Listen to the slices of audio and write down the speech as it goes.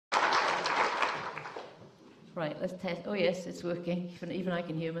Right, let's test. Oh yes, it's working. Even I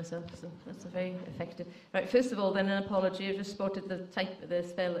can hear myself, so that's very effective. Right, first of all, then an apology. I've just spotted the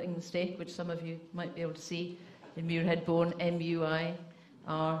spelling mistake, which some of you might be able to see in Muirhead Bone,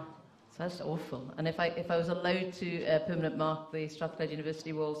 M-U-I-R. So that's awful. And if I was allowed to permanent mark the Strathclyde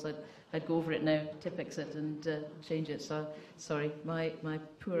University walls, I'd go over it now, Tippex it, and change it. So sorry, my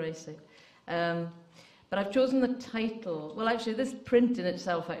poor eyesight. But I've chosen the title. Well, actually, this print in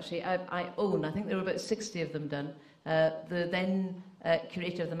itself, actually, I own. I think there were about 60 of them done. The then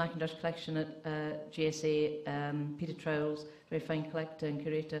curator of the Mackintosh collection at GSA, Peter Trowles, very fine collector and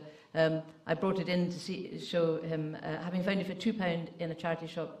curator, I brought it in to show him, having found it for £2 in a charity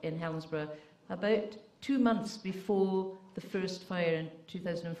shop in Helensburgh, about 2 months before the first fire in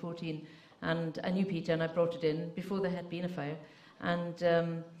 2014. And I knew Peter, and I brought it in before there had been a fire.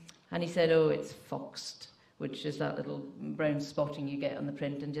 And he said, oh, it's foxed, which is that little brown spotting you get on the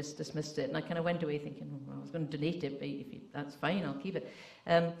print, and just dismissed it. And I kind of went away thinking, well, I was going to donate it, but that's fine, I'll keep it.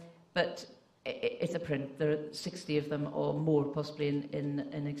 But it's a print. There are 60 of them or more possibly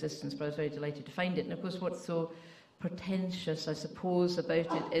in existence, but I was very delighted to find it. And of course, what's so pretentious, I suppose,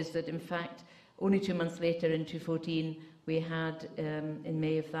 about it is that, in fact, only 2 months later in 2014, we had, in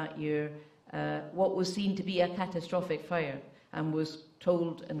May of that year, what was seen to be a catastrophic fire, and was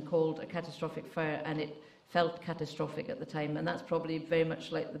told and called a catastrophic fire, and it felt catastrophic at the time. And that's probably very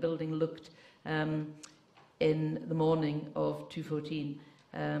much like the building looked in the morning of 2014,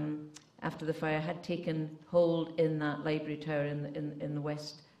 after the fire had taken hold in that library tower in the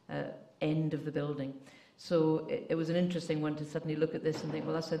west end of the building. So it was an interesting one to suddenly look at this and think,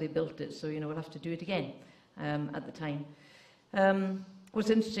 well, that's how they built it, so we'll have to do it again at the time. What's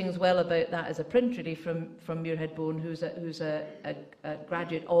interesting as well about that as a print, really, from Muirhead Bone, who's a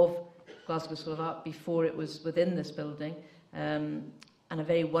graduate of Glasgow School of Art before it was within this building, and a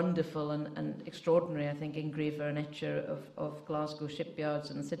very wonderful and extraordinary, I think, engraver and etcher of Glasgow shipyards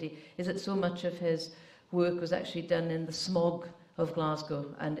and the city, is that so much of his work was actually done in the smog of Glasgow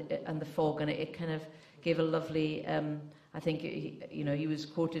and the fog, and it kind of gave a lovely, I think, he was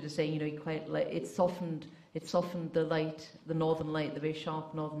quoted as saying, he quite it softened the light, the northern light, the very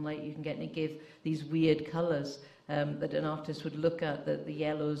sharp northern light you can get, and it gave these weird colours that an artist would look at, the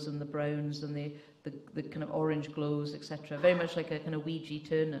yellows and the browns and the kind of orange glows, etc. Very much like a kind of Ouija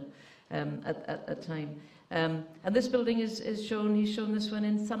Turner at the time. And this building is shown, he's shown this one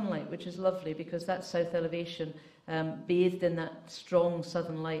in sunlight, which is lovely, because that south elevation, bathed in that strong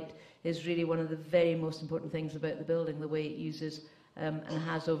southern light, is really one of the very most important things about the building, the way it uses and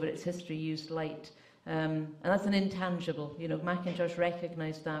has over its history used light. And that's an intangible. Mackintosh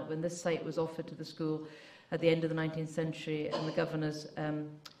recognised that when this site was offered to the school at the end of the 19th century, and the governors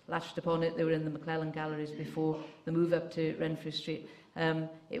latched upon it. They were in the McClellan galleries before the move up to Renfrew Street.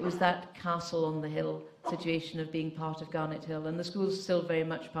 It was that castle on the hill situation of being part of Garnet Hill, and the school's still very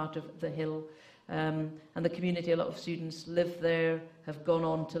much part of the hill. And the community, a lot of students live there, have gone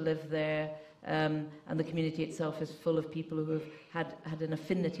on to live there, and the community itself is full of people who have had an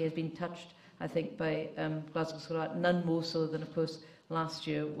affinity, has been touched, I think, by Glasgow School of Art, none more so than, of course, last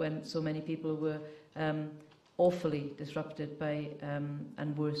year, when so many people were awfully disrupted by,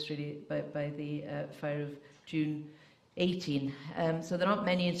 and worse really, by the fire of June 18. So there aren't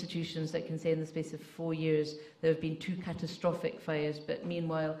many institutions that can say in the space of 4 years there have been 2 catastrophic fires, but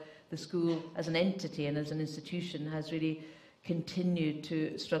meanwhile the school as an entity and as an institution has really continued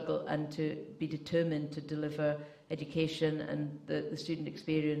to struggle and to be determined to deliver education and the student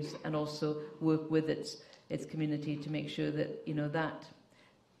experience, and also work with its community to make sure that, that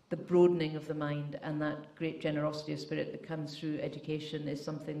the broadening of the mind and that great generosity of spirit that comes through education is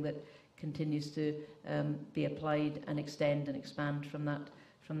something that continues to be applied and extend and expand from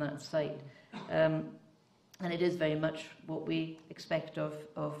that site. And it is very much what we expect of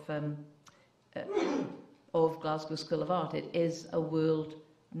Glasgow School of Art. It is a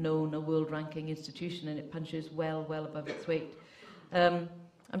world-known, a world-ranking institution, and it punches well above its weight.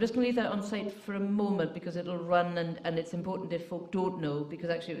 I'm just going to leave that on site for a moment, because it'll run, and it's important if folk don't know, because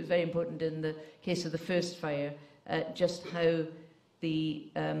actually it was very important in the case of the first fire, just how the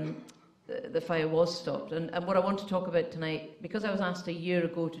fire was stopped. And what I want to talk about tonight, because I was asked a year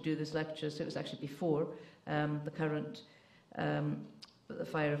ago to do this lecture, so it was actually before the current the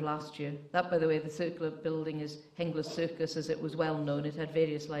fire of last year. That, by the way, the circular building is Hengler's Circus, as it was well known. It had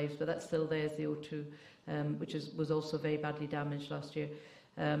various lives, but that's still there as the O2, which was also very badly damaged last year.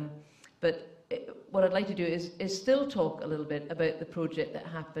 What I'd like to do is still talk a little bit about the project that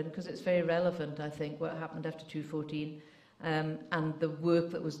happened, because it's very relevant, I think, what happened after 2014, and the work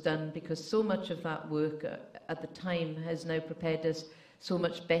that was done, because so much of that work at the time has now prepared us so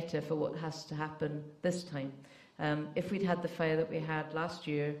much better for what has to happen this time. If we'd had the fire that we had last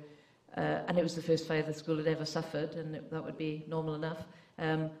year, and it was the first fire the school had ever suffered, and that would be normal enough,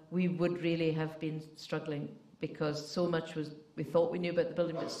 we would really have been struggling, because so much was, we thought we knew about the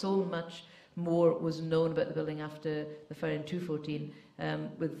building, but so much more was known about the building after the fire in 2014,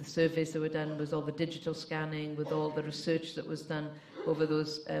 with the surveys that were done, with all the digital scanning, with all the research that was done over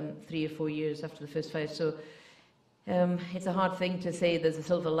those 3 or 4 years after the first fire. So it's a hard thing to say there's a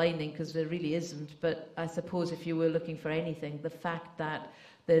silver lining, because there really isn't, but I suppose if you were looking for anything, the fact that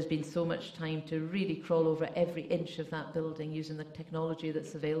there's been so much time to really crawl over every inch of that building using the technology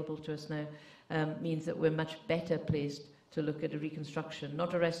that's available to us now means that we're much better placed to look at a reconstruction,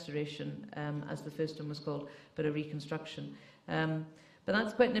 not a restoration, as the first one was called, but a reconstruction. But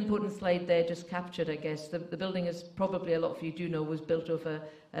that's quite an important slide there, just captured, I guess. The building is probably, a lot of you do know, was built over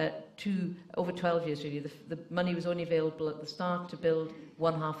 12 years, really. The money was only available at the start to build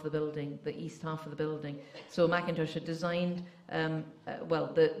one half of the building, the east half of the building. So Mackintosh had designed,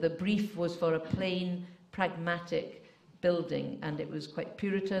 the brief was for a plain, pragmatic building, and it was quite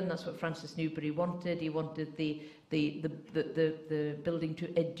Puritan. That's what Francis Newbery wanted. He wanted the building to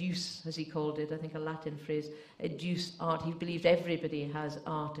educe, as he called it, I think a Latin phrase, educe art. He believed everybody has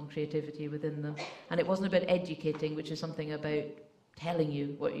art and creativity within them. And it wasn't about educating, which is something about telling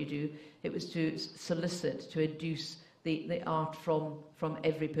you what you do. It was to solicit, to educe the art from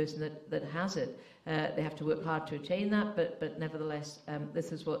every person that has it. They have to work hard to attain that, but nevertheless,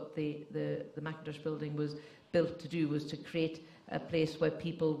 this is what the Mackintosh building was built to do, was to create a place where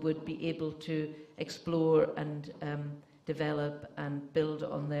people would be able to explore and develop and build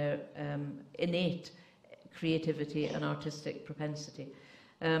on their innate creativity and artistic propensity.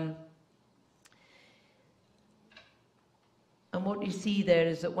 And what you see there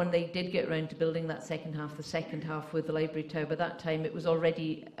is that when they did get around to building that second half, the second half with the library tower, by that time it was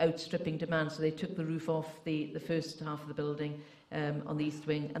already outstripping demand, so they took the roof off the first half of the building on the east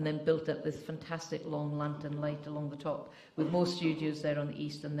wing, and then built up this fantastic long lantern light along the top, with more studios there on the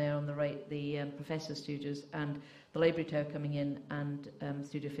east, and there on the right the professor studios, and the library tower coming in, and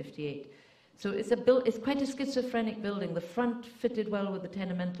Studio 58. So it's quite a schizophrenic building. The front fitted well with the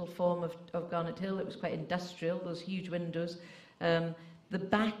tenemental form of Garnet Hill. It was quite industrial, those huge windows. The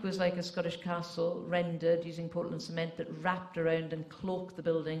back was like a Scottish castle, rendered using Portland cement that wrapped around and cloaked the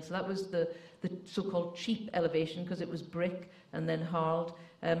building. So that was the so-called cheap elevation, because it was brick and then harled.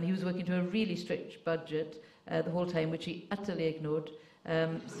 He was working to a really strict budget the whole time, which he utterly ignored.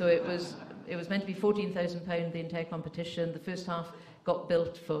 So it was meant to be £14,000, the entire competition. The first half got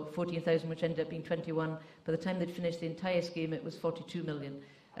built for 14,000, which ended up being 21. By the time they'd finished the entire scheme, it was 42 million.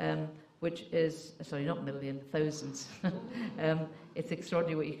 Which is, sorry, not million, thousands. It's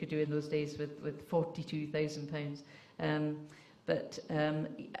extraordinary what you could do in those days with £42,000.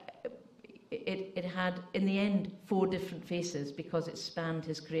 It had, in the end, 4 different faces, because it spanned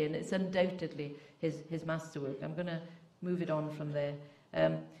his career, and it's undoubtedly his masterwork. I'm going to move it on from there.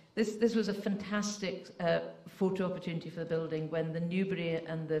 This was a fantastic photo opportunity for the building when the Newbery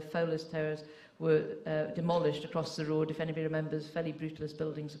and the Fowler's Towers were demolished across the road. If anybody remembers, fairly brutalist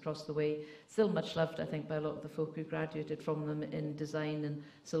buildings across the way. Still much loved, I think, by a lot of the folk who graduated from them in design and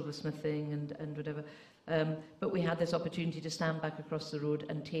silversmithing and whatever. But we had this opportunity to stand back across the road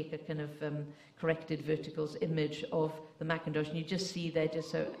and take a kind of corrected verticals image of the Mackintosh. And you just see there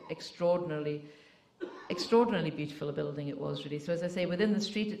just how extraordinarily beautiful a building it was, really. So as I say, within the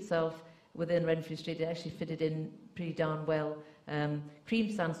street itself, within Renfrew Street, it actually fitted in pretty darn well.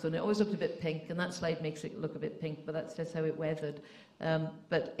 Cream sandstone, it always looked a bit pink, and that slide makes it look a bit pink, but that's just how it weathered.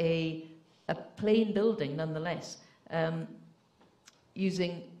 But a plain building, nonetheless,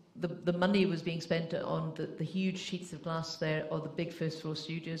 using the money was being spent on the huge sheets of glass there, or the big first floor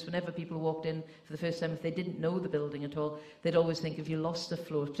studios. Whenever people walked in for the first time, if they didn't know the building at all, they'd always think if you lost a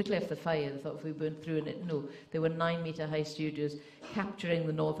floor, particularly after the fire, they thought if we burnt through in it. No, they were 9-metre high studios capturing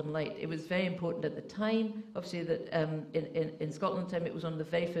the northern light. It was very important at the time, obviously, that in Scotland time it was one of the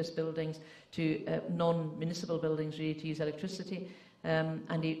very first buildings to non-municipal buildings really to use electricity.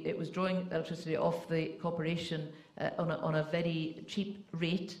 And it was drawing electricity off the corporation on a very cheap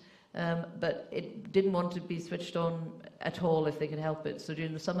rate, but it didn't want to be switched on at all if they could help it. So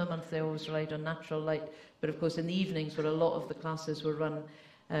during the summer months they always relied on natural light, but of course in the evenings where a lot of the classes were run,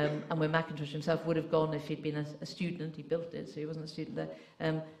 and where Mackintosh himself would have gone if he'd been a student, he built it so he wasn't a student there,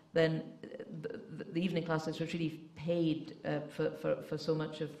 then the evening classes were really paid for so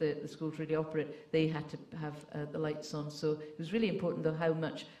much of the school to really operate. They had to have the lights on, so it was really important though how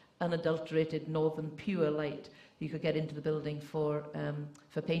much unadulterated northern pure light you could get into the building for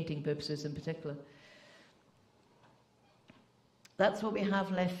painting purposes in particular. that's what we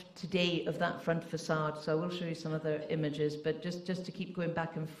have left today of that front facade. So I will show you some other images, but just to keep going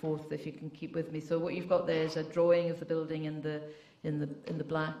back and forth, if you can keep with me. So what you've got there is a drawing of the building in the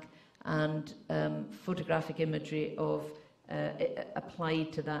black, and photographic imagery of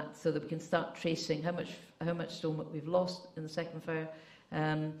applied to that, so that we can start tracing how much stone we've lost in the second fire,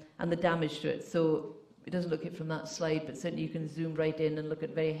 and the damage to it. So it doesn't look it from that slide, but certainly you can zoom right in and look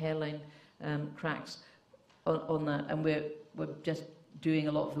at very hairline cracks on that. And we're just doing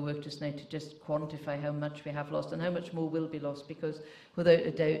a lot of the work just now to just quantify how much we have lost and how much more will be lost, because without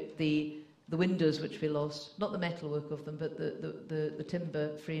a doubt the windows which we lost, not the metalwork of them, but the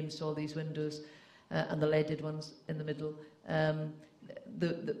timber frames to all these windows, and the leaded ones in the middle,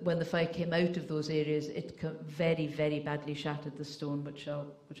 when the fire came out of those areas, it very, very badly shattered the stone, which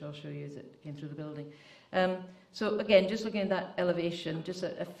I'll show you as it came through the building. So again, just looking at that elevation, just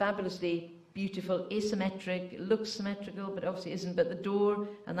a fabulously beautiful, asymmetric, it looks symmetrical, but obviously isn't. But the door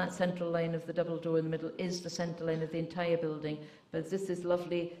and that central line of the double door in the middle is the centre line of the entire building. But this is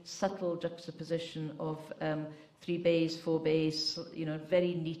lovely, subtle juxtaposition of 3 bays, 4 bays,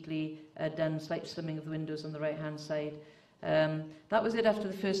 very neatly done, slight slimming of the windows on the right-hand side. That was it after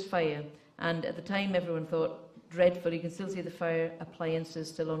the first fire. And at the time, everyone thought, dreadful. You can still see the fire appliances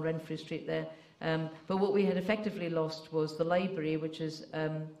still on Renfrew Street there. But what we had effectively lost was the library, which is,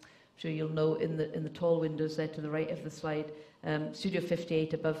 I'm sure you'll know, in the tall windows there to the right of the slide, Studio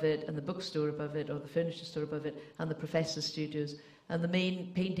 58 above it, and the bookstore above it, or the furniture store above it, and the professor's studios. And the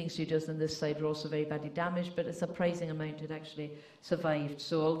main painting studios on this side were also very badly damaged, but a surprising amount had actually survived.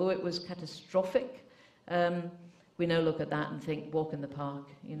 So although it was catastrophic, we now look at that and think, walk in the park.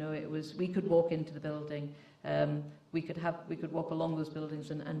 We could walk into the building, we could walk along those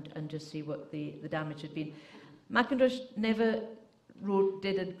buildings and just see what the damage had been. Mackintosh never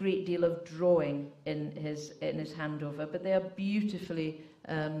did a great deal of drawing in his handover, but they are beautifully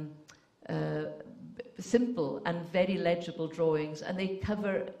simple and very legible drawings, and they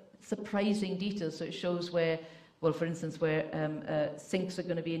cover surprising details. So it shows where, well, for instance, where sinks are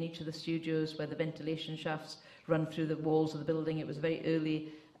going to be in each of the studios, where the ventilation shafts run through the walls of the building. It was a very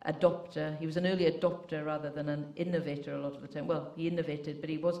early adopter. He was an early adopter rather than an innovator a lot of the time. Well, he innovated, but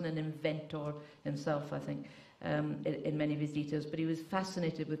he wasn't an inventor himself, I think, in many of his details. But he was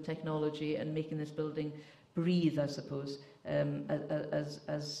fascinated with technology and making this building breathe, I suppose, with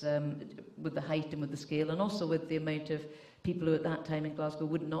the height and with the scale, and also with the amount of people who at that time in Glasgow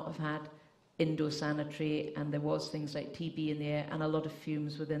would not have had indoor sanitary, and there was things like TB in the air and a lot of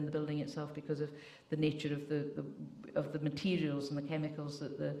fumes within the building itself because of the nature of the materials and the chemicals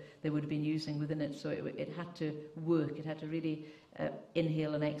that they would have been using within it. So it had to work. It had to really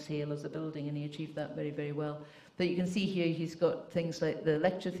inhale and exhale as a building, and he achieved that very, very well. But you can see here he's got things like the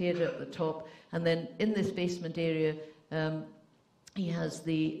lecture theatre at the top, and then in this basement area he has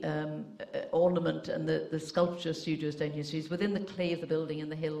the ornament and the sculpture studios down here. So he's within the clay of the building in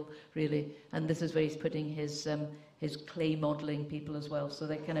the hill, really, and this is where he's putting his clay modelling people as well. So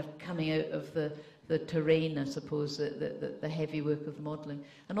they're kind of coming out of the terrain, I suppose, the heavy work of the modelling.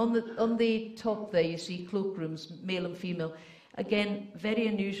 And on the top there you see cloakrooms, male and female. Again, very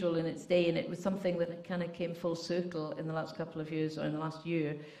unusual in its day, and it was something that kind of came full circle in the last couple of years, or in the last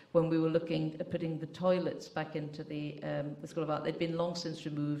year, when we were looking at putting the toilets back into the School of Art. They'd been long since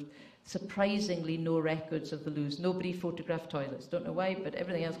removed. Surprisingly, no records of the loos. Nobody photographed toilets. Don't know why, but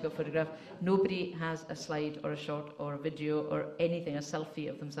everything else got photographed. Nobody has a slide or a shot or a video or anything, a selfie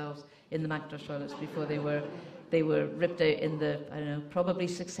of themselves in the Mackintosh toilets before they were ripped out in the, I don't know, probably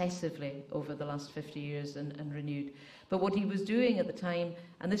successively over the last 50 years and renewed. But what he was doing at the time,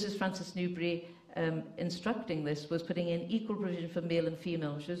 and this is Francis Newbery instructing this, was putting in equal provision for male and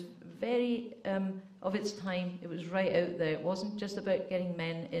female, which was very of its time. It was right out there. It wasn't just about getting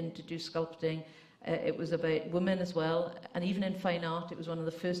men in to do sculpting. It was about women as well. And even in fine art, it was one of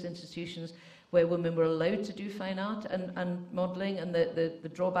the first institutions where women were allowed to do fine art and modelling, and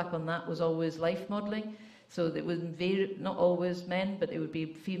the drawback on that was always life modelling. So it was not always men, but it would be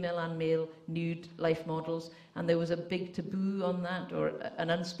female and male nude life models. And there was a big taboo on that, or an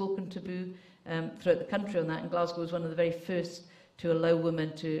unspoken taboo throughout the country on that. And Glasgow was one of the very first to allow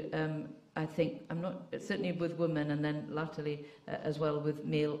women to, I think, certainly with women, and then latterly as well with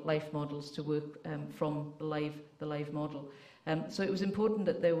male life models to work from the live model. So it was important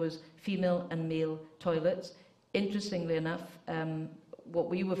that there was female and male toilets. Interestingly enough, what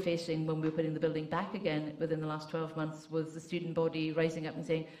we were facing when we were putting the building back again within the last 12 months was the student body rising up and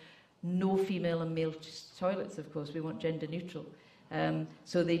saying, no female and male toilets, of course, we want gender neutral.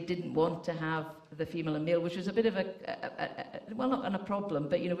 So they didn't want to have the female and male, which was a bit of well, not a problem,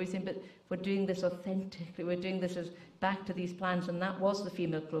 but we're saying, but we're doing this authentically, we're doing this as back to these plans, and that was the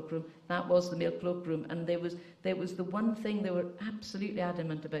female cloakroom, that was the male cloakroom, and there was the one thing they were absolutely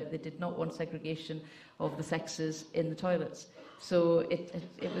adamant about. They did not want segregation of the sexes in the toilets. So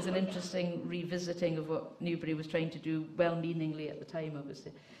it was an interesting revisiting of what Newbury was trying to do, well-meaningly at the time,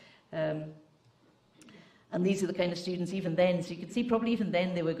 obviously. And these are the kind of students, even then, so you can see probably even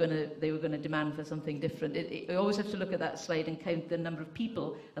then they were going to demand for something different. You always have to look at that slide and count the number of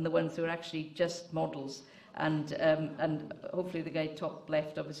people and the ones who are actually just models. And hopefully the guy top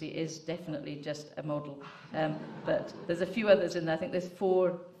left obviously is definitely just a model. But there's a few others in there. I think there's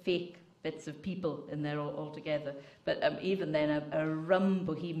 4 fake bits of people in there all together. But even then, a rum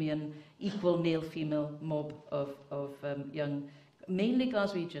bohemian, equal male-female mob of young, mainly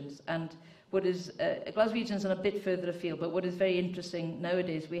Glaswegians. And what is Glaswegians and a bit further afield, but what is very interesting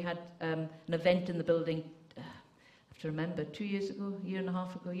nowadays, we had an event in the building, I have to remember, 2 years ago, year and a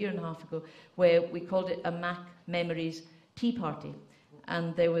half ago, where we called it a Mac Memories Tea Party.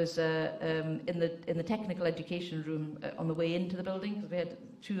 And there was, in the technical education room on the way into the building, because we had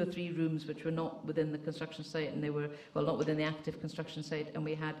 2 or 3 rooms which were not within the construction site, and they were, well, not within the active construction site, and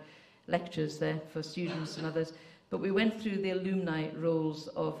we had lectures there for students and others. But we went through the alumni rolls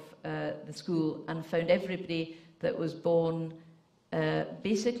of the school and found everybody that was born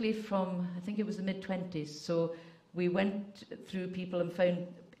basically from, I think it was the mid-20s. So we went through people and found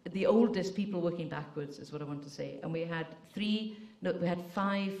the oldest people working backwards, is what I want to say. And we had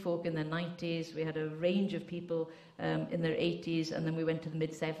 5 folk in their 90s, we had a range of people in their 80s, and then we went to the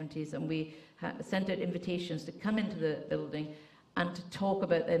mid-70s, and we sent out invitations to come into the building and to talk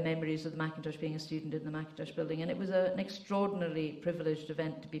about their memories of the Mackintosh, being a student in the Mackintosh Building. And it was an extraordinarily privileged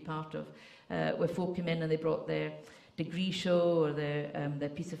event to be part of, where folk came in and they brought their degree show or their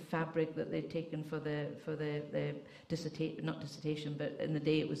piece of fabric that they'd taken for their dissertation, not dissertation, but in the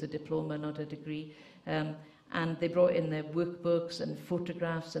day it was a diploma, not a degree. And they brought in their workbooks and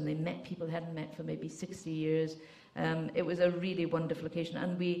photographs, and they met people they hadn't met for maybe 60 years. It was a really wonderful occasion,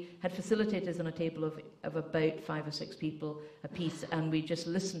 and we had facilitators on a table of about 5 or 6 people a piece, and we just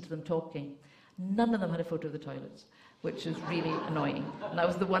listened to them talking. None of them had a photo of the toilets, which was really annoying. And that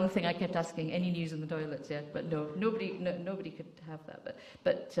was the one thing I kept asking: any news in the toilets yet? But no, nobody could have that.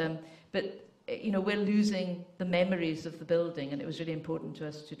 But we're losing the memories of the building, and it was really important to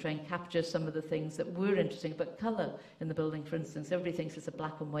us to try and capture some of the things that were interesting. But colour in the building, for instance, everybody thinks it's a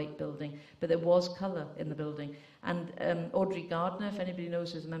black and white building, but there was colour in the building. And Audrey Gardner, if anybody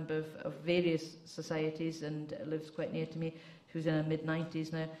knows, is a member of various societies and lives quite near to me, who's in her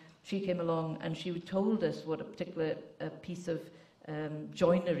mid-90s now. She came along and she told us what a particular piece of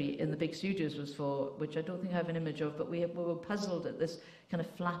joinery in the big studios was for, which I don't think I have an image of, but we were puzzled at this kind of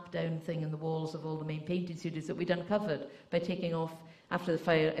flap-down thing in the walls of all the main painting studios that we'd uncovered by taking off, after the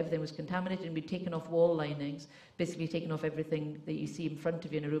fire, everything was contaminated, and we'd taken off wall linings, basically taken off everything that you see in front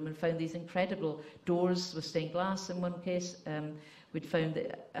of you in a room, and found these incredible doors with stained glass in one case. We'd found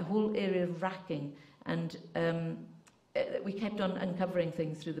a whole area of racking, and we kept on uncovering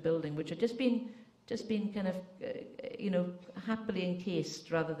things through the building, which had just been kind of, happily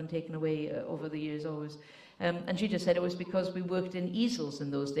encased rather than taken away over the years always. And she just said it was because we worked in easels in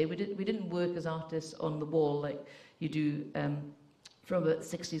those days. We didn't work as artists on the wall like you do from the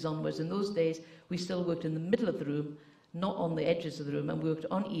 60s onwards. In those days, we still worked in the middle of the room, not on the edges of the room, and worked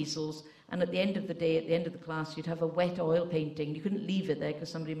on easels. And at the end of the day, at the end of the class, you'd have a wet oil painting. You couldn't leave it there because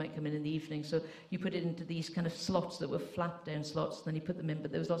somebody might come in the evening. So you put it into these kind of slots that were flap-down slots, and then you put them in,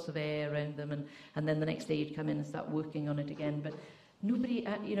 but there was lots of air around them. And then the next day you'd come in and start working on it again. But nobody,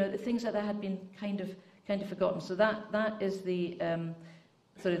 the things like that had been kind of forgotten. So that is the...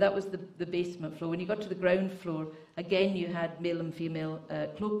 that was the basement floor. When you got to the ground floor, again, you had male and female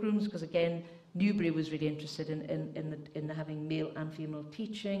cloakrooms, because again, Newbury was really interested in having male and female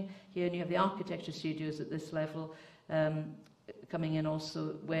teaching. Here, and you have the architecture studios at this level coming in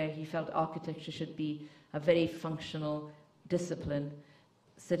also, where he felt architecture should be a very functional discipline,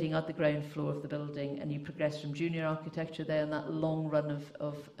 sitting at the ground floor of the building, and you progress from junior architecture there, and that long run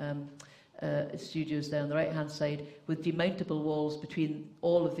of studios there on the right-hand side with demountable walls between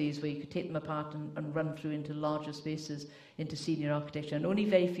all of these, where you could take them apart and run through into larger spaces into senior architecture. And only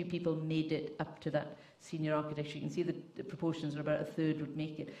very few people made it up to that senior architecture. You can see the proportions are about a third would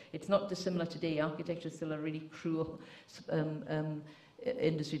make it. It's not dissimilar today. Architecture is still a really cruel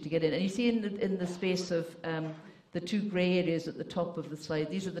industry to get in. And you see in the space of the two grey areas at the top of the slide,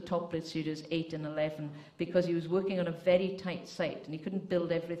 these are the top lit studios 8 and 11, because he was working on a very tight site and he couldn't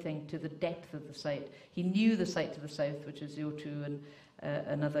build everything to the depth of the site. He knew the site to the south, which is the O2 and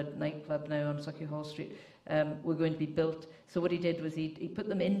another nightclub now on Sucky Hall Street, were going to be built. So what he did was he put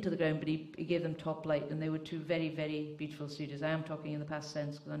them into the ground, but he gave them top light, and they were two very, very beautiful studios. I am talking in the past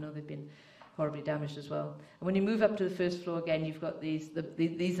tense because I know they've been horribly damaged as well. And when you move up to the first floor again, you've got these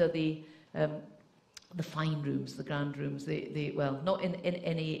are the fine rooms, the grand rooms. Well, not in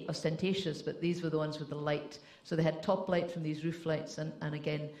any ostentatious, but these were the ones with the light. So they had top light from these roof lights, and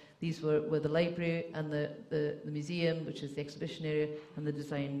again, these were the library and the museum, which is the exhibition area, and the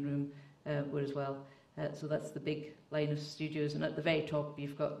design room were as well. So that's the big line of studios, and at the very top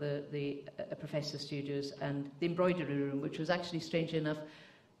you've got the professor studios and the embroidery room, which was actually, strangely enough,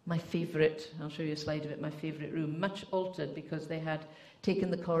 my favourite. I'll show you a slide of it. My favourite room, much altered because they had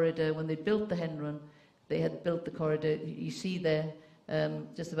taken the corridor when they built the hen run. They had built the corridor, you see there,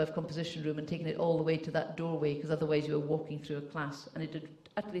 just above composition room, and taken it all the way to that doorway, because otherwise you were walking through a class, and it had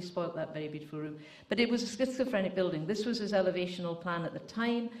utterly spoilt that very beautiful room. But it was a schizophrenic building. This was his elevational plan at the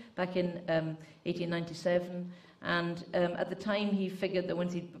time, back in 1897, and at the time he figured that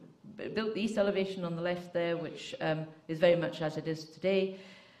once he'd built the east elevation on the left there, which is very much as it is today,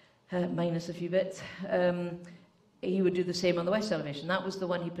 minus a few bits, he would do the same on the west elevation. That was the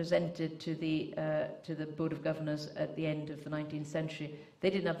one he presented to the Board of Governors at the end of the 19th century. They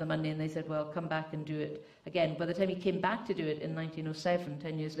didn't have the money, and they said, well, come back and do it again. By the time he came back to do it in 1907,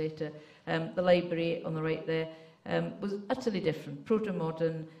 10 years later, the library on the right there was utterly different,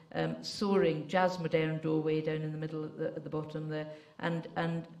 proto-modern, soaring, jazz modern doorway down in the middle at the bottom there,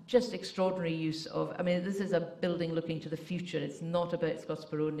 and just extraordinary use of, I mean, this is a building looking to the future. It's not about Scots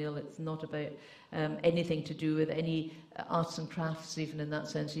baronial, it's not about anything to do with any arts and crafts, even in that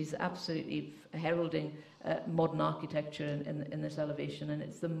sense. He's absolutely heralding modern architecture in this elevation, and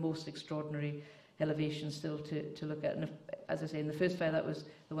it's the most extraordinary elevation still to look at. And if, as I say, in the first fire, that was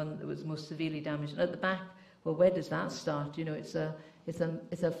the one that was most severely damaged. And at the back, well, where does that start? You know, it's a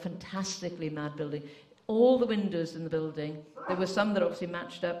fantastically mad building. All the windows in the building, there were some that obviously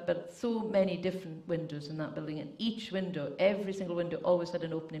matched up, but so many different windows in that building, and each window, every single window, always had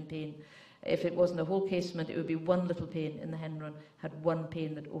an opening pane. If it wasn't a whole casement, it would be one little pane in the hen run, had one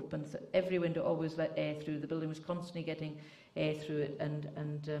pane that opened. So every window always let air through. The building was constantly getting air through it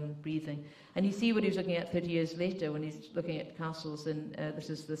and breathing. And you see what he was looking at 30 years later when he's looking at castles. And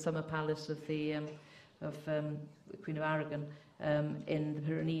this is the summer palace of the Queen of Aragon in the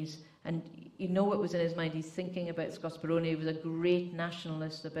Pyrenees. And you know what was in his mind. He's thinking about Scots barony. He was a great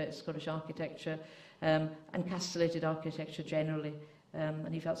nationalist about Scottish architecture and castellated architecture generally.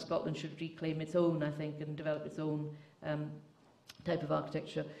 And he felt Scotland should reclaim its own, I think, and develop its own type of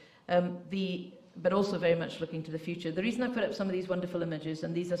architecture. But also very much looking to the future. The reason I put up some of these wonderful images,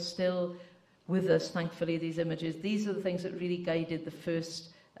 and these are still with us, thankfully, these images, these are the things that really guided the first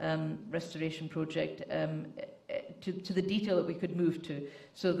restoration project to the detail that we could move to.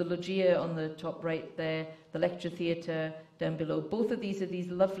 So the loggia on the top right there, the lecture theatre down below, both of these are these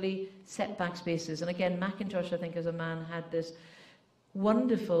lovely setback spaces. And again, Mackintosh, I think, as a man, had this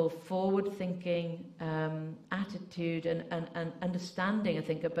wonderful forward-thinking attitude and understanding, I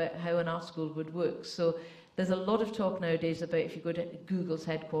think, about how an art school would work. So there's a lot of talk nowadays about, if you go to Google's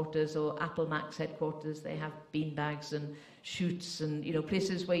headquarters or Apple Mac's headquarters, they have beanbags and shoots and, you know,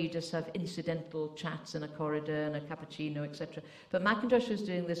 places where you just have incidental chats in a corridor and a cappuccino, etc. But Mackintosh was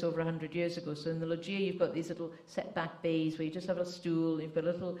doing this over 100 years ago. So in the loggia, you've got these little setback bays where you just have a stool, you've got a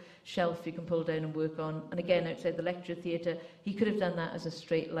little shelf you can pull down and work on. And again, outside the lecture theatre, he could have done that as a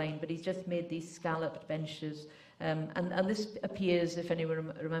straight line, but he's just made these scalloped benches. And this appears, if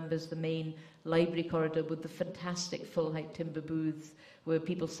anyone remembers, the main library corridor with the fantastic full-height timber booths where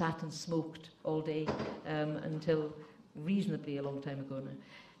people sat and smoked all day until reasonably a long time ago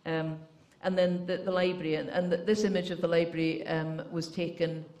now. And then the library, and this image of the library was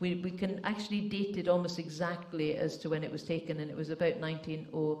taken, we can actually date it almost exactly as to when it was taken, and it was about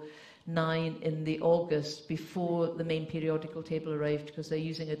 1909 in the August, before the main periodical table arrived, because they're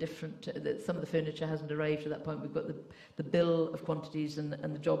using a different, some of the furniture hasn't arrived at that point. We've got the bill of quantities and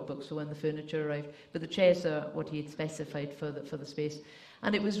the job book, so when the furniture arrived. But the chairs are what he had specified for the space.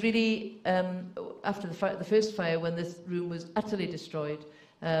 And it was really, after the first fire, when this room was utterly destroyed,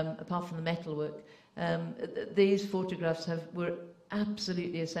 apart from the metalwork, these photographs were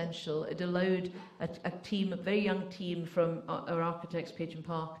absolutely essential. It allowed a very young team from our architects, Page and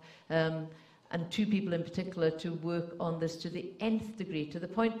Park, and two people in particular, to work on this to the nth degree, to the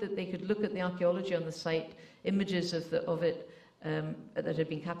point that they could look at the archaeology on the site, images of it, that had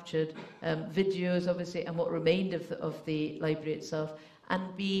been captured, videos obviously, and what remained of the library itself. And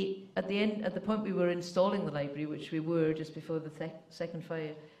at the point we were installing the library, which we were just before the second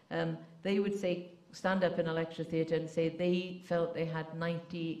fire, they would stand up in a lecture theatre and say they felt they had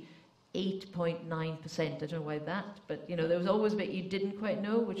 98.9%. I don't know why that, but you know, there was always a bit you didn't quite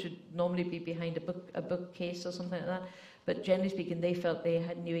know, which would normally be behind a bookcase or something like that. But generally speaking, they felt they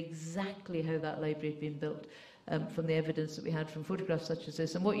knew exactly how that library had been built, from the evidence that we had from photographs such as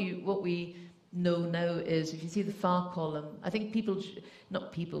this. And what we know now is, if you see the far column, I think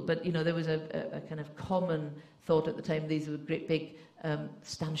not people, but you know, there was a kind of common thought at the time these were great big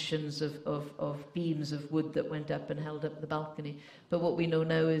stanchions of beams of wood that went up and held up the balcony. But what we know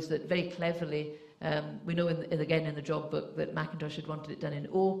now is that very cleverly, we know again in the job book that Macintosh had wanted it done in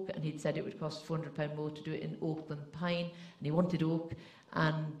oak, and he'd said it would cost £400 more to do it in oak than pine, and he wanted oak.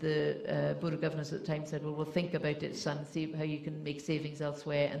 And the Board of Governors at the time said, well, we'll think about it, son, see how you can make savings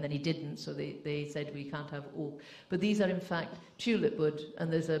elsewhere. And then he didn't, so they said, we can't have oak. But these are, in fact, tulip wood. And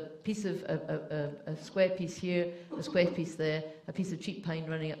there's a piece of, a square piece here, a square piece there, a piece of cheap pine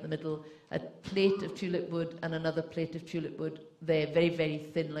running up the middle, a plate of tulip wood, and another plate of tulip wood there, very, very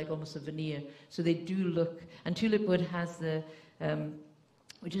thin, like almost a veneer. So they do look, and tulip wood has the,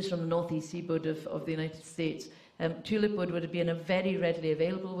 which is from the northeast seaboard of the United States. Tulip wood would have been a very readily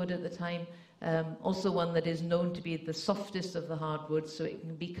available wood at the time, also one that is known to be the softest of the hardwoods, so it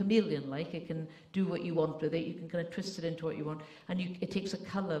can be chameleon-like, it can do what you want with it, you can kind of twist it into what you want, and it takes a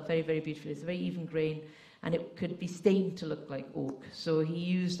colour very, very beautifully. It's a very even grain, and it could be stained to look like oak. So he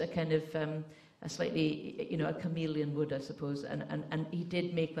used a kind of, a slightly, you know, a chameleon wood, I suppose, and he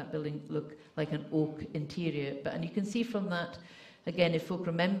did make that building look like an oak interior. And you can see from that, again, if folk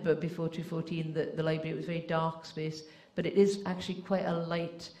remember before 2014, the library, it was a very dark space, but it is actually quite a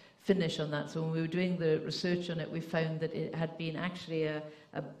light finish on that. So when we were doing the research on it, we found that it had been actually a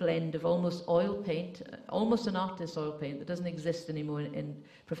blend of almost oil paint, almost an artist's oil paint that doesn't exist anymore in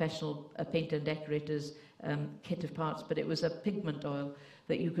professional painter and decorators' kit of parts, but it was a pigment oil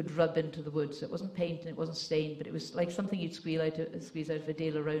that you could rub into the wood. So it wasn't paint and it wasn't stained, but it was like something you'd squeeze out of a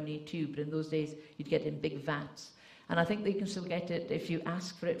Dale Arowney tube, but in those days you'd get it in big vats. And I think they can still get it if you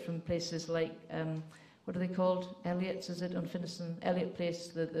ask for it from places like, what are they called? Elliott's, is it, on Finnieston? Elliott Place,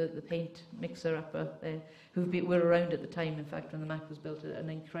 the paint mixer up there, who were around at the time, in fact, when the Mac was built, an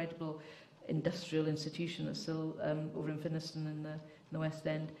incredible industrial institution that's still over in Finnieston in the West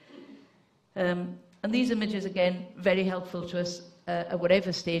End. And these images, again, very helpful to us at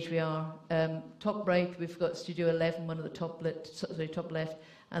whatever stage we are. Top right, we've got Studio 11, one of the top left,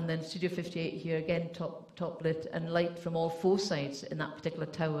 and then Studio 58 here, again, top lit, and light from all four sides in that particular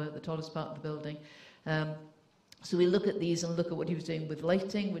tower, the tallest part of the building. So we look at these and look at what he was doing with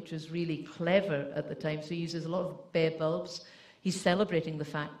lighting, which was really clever at the time. So he uses a lot of bare bulbs. He's celebrating the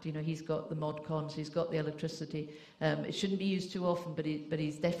fact, you know, he's got the mod cons, he's got the electricity. It shouldn't be used too often, but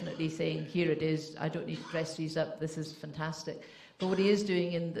he's definitely saying, here it is, I don't need to dress these up, this is fantastic. But what he is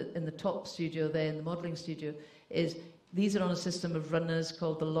doing in the top studio there, in the modelling studio, is these are on a system of runners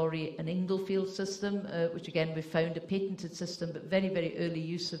called the Laurie and Inglefield system, which again we found a patented system, but very, very early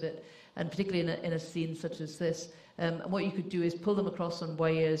use of it, and particularly in a scene such as this. And what you could do is pull them across on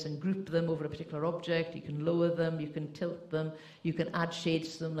wires and group them over a particular object. You can lower them, you can tilt them, you can add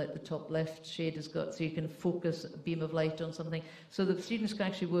shades to them, like the top left shade has got, so you can focus a beam of light on something. So the students can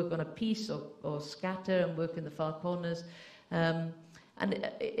actually work on a piece or scatter and work in the far corners. And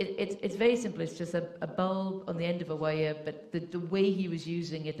it's very simple. It's just a bulb on the end of a wire, but the way he was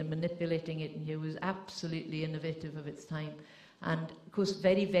using it and manipulating it in here was absolutely innovative of its time. And, of course,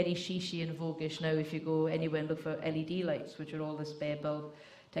 very, very chic-y and voguish now if you go anywhere and look for LED lights, which are all this bare bulb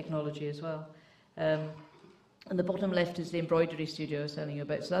technology as well. And the bottom left is the embroidery studio I was telling you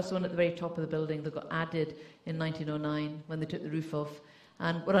about. So that's the one at the very top of the building that got added in 1909 when they took the roof off.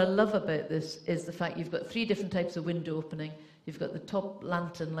 And what I love about this is the fact you've got three different types of window opening. You've got the top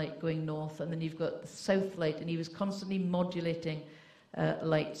lantern light going north, and then you've got the south light, and he was constantly modulating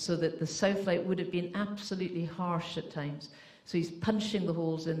light so that the south light would have been absolutely harsh at times. So he's punching the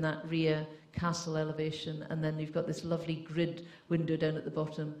holes in that rear castle elevation, and then you've got this lovely grid window down at the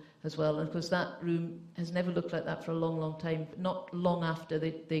bottom as well. And of course that room has never looked like that for a long, long time. But not long after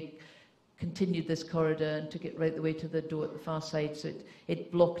they continued this corridor and took it right the way to the door at the far side, so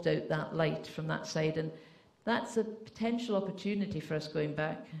it blocked out that light from that side. And that's a potential opportunity for us going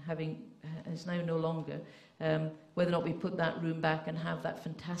back, it's now no longer, whether or not we put that room back and have that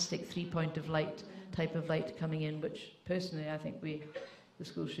fantastic three-point of light, type of light coming in, which personally I think the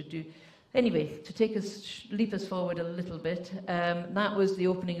school should do. Anyway, to leap us forward a little bit, that was the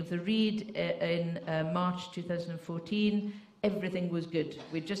opening of the Reed in March 2014. everything was good.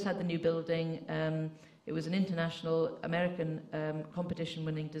 We'd just had the new building. It was an international American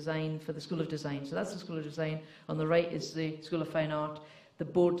competition-winning design for the School of Design. So that's the School of Design. On the right is the School of Fine Art. The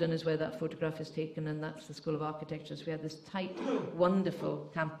Borden is where that photograph is taken, and that's the School of Architecture. So we had this tight, wonderful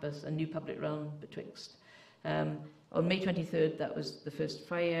campus, a new public realm betwixt. On May 23rd, that was the first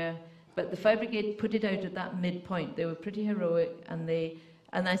fire. But the fire brigade put it out at that midpoint. They were pretty heroic, and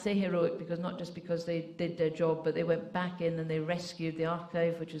I say heroic because not just because they did their job, but they went back in and they rescued the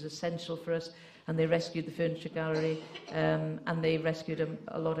archive, which is essential for us, and they rescued the furniture gallery, and they rescued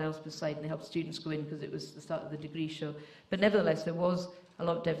a lot else beside, and they helped students go in because it was the start of the degree show. But nevertheless, there was a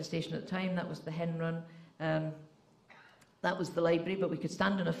lot of devastation at the time. That was the hen run. That was the library, but we could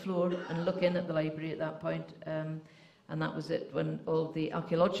stand on a floor and look in at the library at that point, and that was it when all the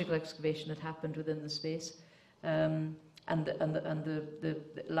archaeological excavation had happened within the space. And the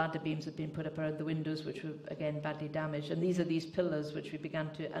ladder beams had been put up around the windows, which were, again, badly damaged. And these are these pillars which we began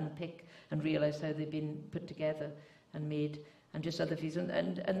to unpick and realise how they'd been put together and made, and just other fees.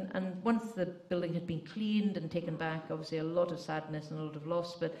 And once the building had been cleaned and taken back, obviously a lot of sadness and a lot of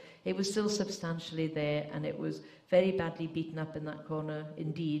loss, but it was still substantially there, and it was very badly beaten up in that corner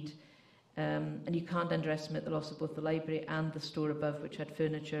indeed. And you can't underestimate the loss of both the library and the store above, which had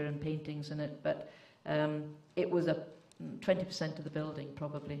furniture and paintings in it. But it was 20% of the building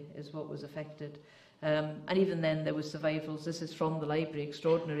probably is what was affected. And even then there was survivals. This is from the library,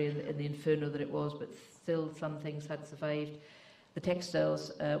 extraordinary in the inferno that it was, but still some things had survived. The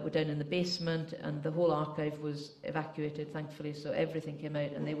textiles were down in the basement, and the whole archive was evacuated, thankfully, so everything came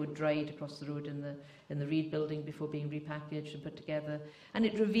out, and they were dried across the road in the Reed building before being repackaged and put together. And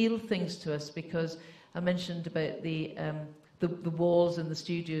it revealed things to us, because I mentioned about the walls in the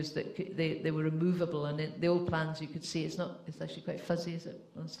studios, that they were removable, and in the old plans you could see it's actually quite fuzzy, is it,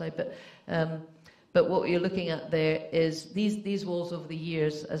 on the slide, but what you're looking at there is these walls over the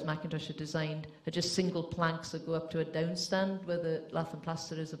years, as Mackintosh had designed, are just single planks that go up to a downstand where the lath and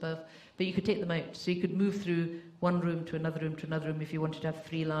plaster is above. But you could take them out, so you could move through one room to another room to another room if you wanted to have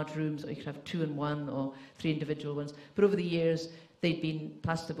 3 large rooms, or you could have 2 in one, or 3 individual ones. But over the years, they'd been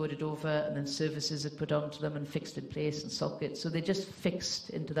plasterboarded over, and then services had put onto them and fixed in place, and sockets. So they just fixed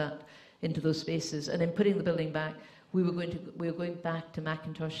into those spaces. And in putting the building back, we were going back to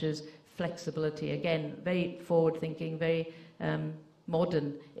Mackintosh's flexibility. Again, very forward-thinking, very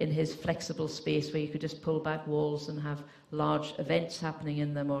modern in his flexible space, where you could just pull back walls and have large events happening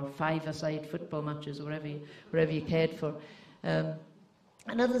in them, or 5-a-side football matches, or wherever you cared for.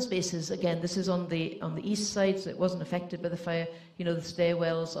 And other spaces, again, this is on the east side, so it wasn't affected by the fire. You know, the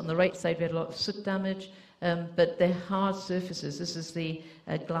stairwells. On the right side, we had a lot of soot damage, but they're hard surfaces. This is the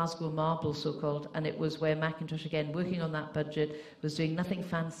Glasgow marble, so-called, and it was where Mackintosh, again, working on that budget, was doing nothing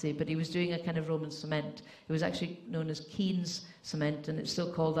fancy, but he was doing a kind of Roman cement. It was actually known as Keen's cement, and it's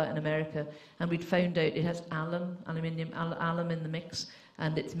still called that in America. And we'd found out it has alum in the mix,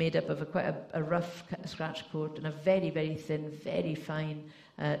 and it's made up of quite a rough scratch coat and a very, very thin, very fine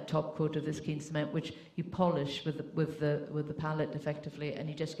top coat of this Keen cement, which you polish with the palette effectively, and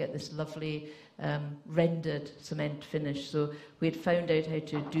you just get this lovely rendered cement finish. So we had found out how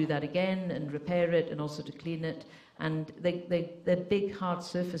to do that again and repair it, and also to clean it. And they're big, hard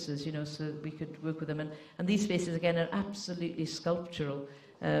surfaces, you know, so we could work with them. And these spaces, again, are absolutely sculptural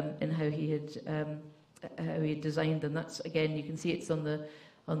in how he had designed them. That's, again, you can see it's on the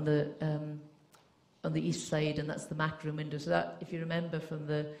east side, and that's the Mac room window. So that, if you remember from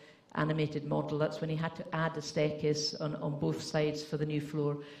the animated model, that's when he had to add a staircase on both sides for the new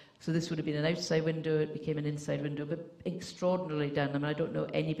floor. So this would have been an outside window, it became an inside window, but extraordinarily done. I mean, I don't know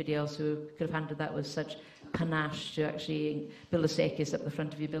anybody else who could have handled that with such panache, to actually build a staircase up the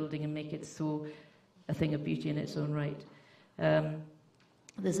front of your building and make it so a thing of beauty in its own right.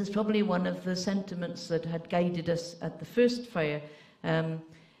 This is probably one of the sentiments that had guided us at the first fire,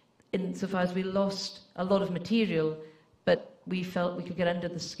 insofar as we lost a lot of material, but we felt we could get under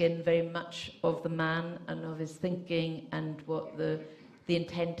the skin very much of the man and of his thinking and what the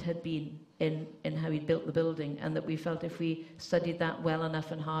intent had been in how he built the building, and that we felt if we studied that well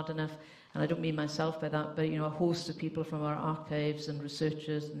enough and hard enough, and I don't mean myself by that, but, you know, a host of people from our archives and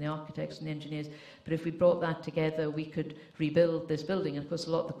researchers and the architects and the engineers, but if we brought that together, we could rebuild this building. And of course, a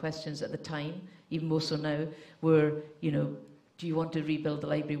lot of the questions at the time, even more so now, were, you know, do you want to rebuild the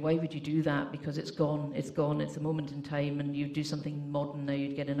library? Why would you do that? Because it's gone, it's a moment in time, and you do something modern now,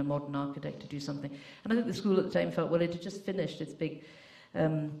 you'd get in a modern architect to do something. And I think the school at the time felt, well, it had just finished its big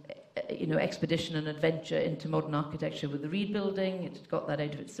expedition and adventure into modern architecture with the Reed building. It got that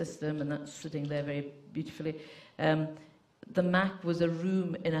out of its system, and that's sitting there very beautifully. The Mac was a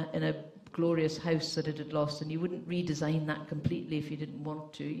room in a glorious house that it had lost, and you wouldn't redesign that completely if you didn't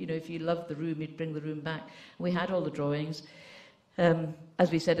want to. You know, if you loved the room, you'd bring the room back. And we had all the drawings.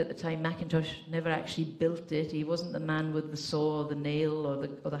 As we said at the time, Mackintosh never actually built it. He wasn't the man with the saw or the nail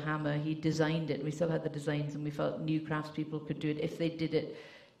or the hammer. He designed it. We still had the designs, and we felt new craftspeople could do it if they did it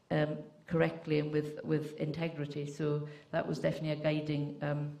correctly and with integrity. So that was definitely a guiding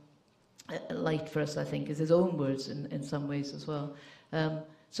light for us, I think, is his own words in some ways as well.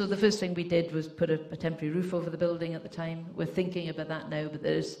 So the first thing we did was put a temporary roof over the building at the time. We're thinking about that now, but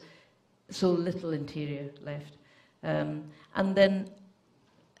there's so little interior left. And then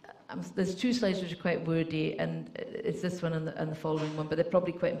there's two slides which are quite wordy, and it's this one and the following one, but they're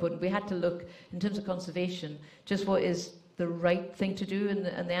probably quite important. We had to look, in terms of conservation, just what is the right thing to do, and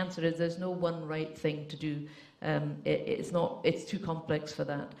the answer is there's no one right thing to do. It's too complex for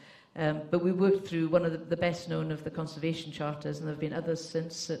that. But we worked through one of the best known of the conservation charters, and there have been others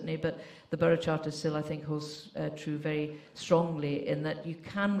since, certainly, but the Borough Charter still, I think, holds true very strongly in that you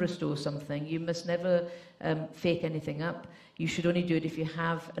can restore something. You must never fake anything up. You should only do it if you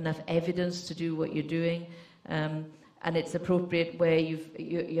have enough evidence to do what you're doing. And it's appropriate where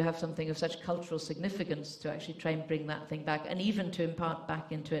you have something of such cultural significance to actually try and bring that thing back, and even to impart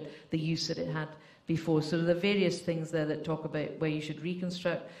back into it the use that it had before. So there are various things there that talk about where you should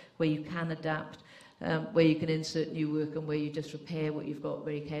reconstruct, where you can adapt, where you can insert new work, and where you just repair what you've got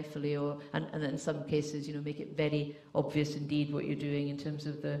very carefully, and in some cases, you know, make it very obvious indeed what you're doing in terms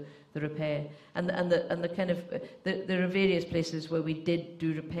of the repair. And the kind of there are various places where we did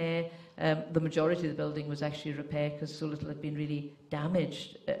do repair. The majority of the building was actually repair because so little had been really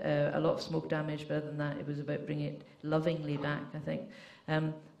damaged. A lot of smoke damage, but other than that, it was about bringing it lovingly back, I think.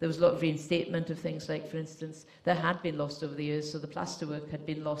 There was a lot of reinstatement of things like, for instance, that had been lost over the years. So the plasterwork had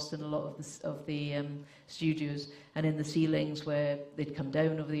been lost in a lot of the studios, and in the ceilings where they'd come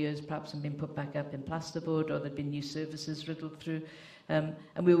down over the years, perhaps, and been put back up in plasterboard, or there'd been new surfaces riddled through. And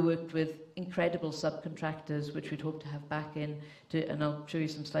we worked with incredible subcontractors, which we'd hope to have back in, and I'll show you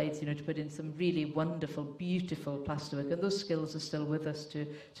some slides, you know, to put in some really wonderful, beautiful plasterwork. And those skills are still with us to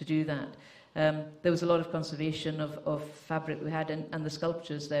do that. There was a lot of conservation of fabric we had, and the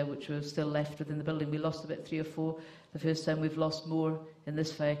sculptures there, which were still left within the building. We lost about 3 or 4 the first time. We've lost more in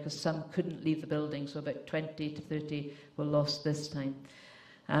this fire because some couldn't leave the building, so about 20 to 30 were lost this time.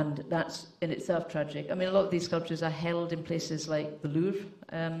 And that's in itself tragic. I mean, a lot of these sculptures are held in places like the Louvre.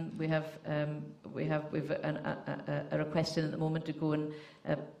 We have a request in at the moment to go and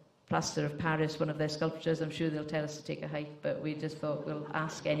plaster of Paris one of their sculptures. I'm sure they'll tell us to take a hike, but we just thought we'll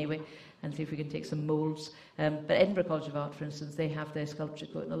ask anyway and see if we can take some moulds. But Edinburgh College of Art, for instance, they have their sculpture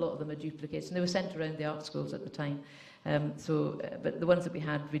coat, and a lot of them are duplicates, and they were sent around the art schools at the time. But the ones that we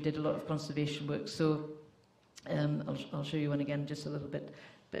had, we did a lot of conservation work. So I'll show you one again just a little bit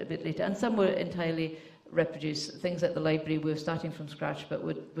later. And some were entirely reproduced. Things like the library were starting from scratch, but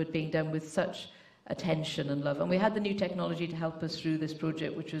were being done with such attention and love. And we had the new technology to help us through this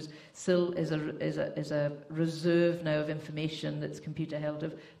project, which was still is a reserve now of information that's computer held,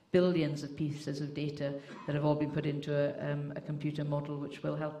 of billions of pieces of data that have all been put into a computer model, which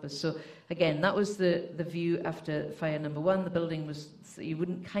will help us. So again, that was the view after fire number 1. The building was, you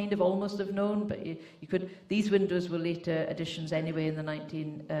wouldn't kind of almost have known, but you could. These windows were later additions anyway in the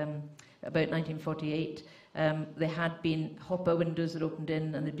about 1948. There had been hopper windows that opened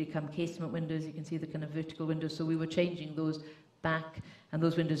in, and they'd become casement windows. You can see the kind of vertical windows. So we were changing those back, and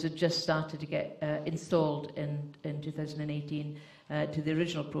those windows had just started to get installed in 2018 to the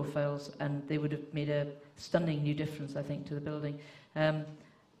original profiles, and they would have made a stunning new difference, I think, to the building.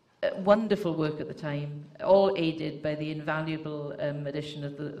 Wonderful work at the time, all aided by the invaluable addition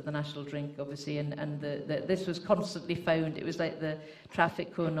of the national drink, obviously, and this was constantly found. It was like the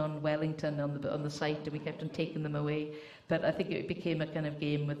traffic cone on Wellington on the site, and we kept on taking them away. But I think it became a kind of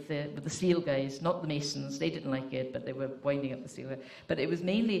game with the steel guys, not the masons. They didn't like it, but they were winding up the steel. But it was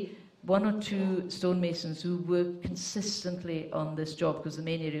mainly 1 or 2 stonemasons who worked consistently on this job, because the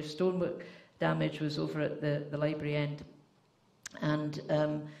main area of stonework damage was over at the library end. And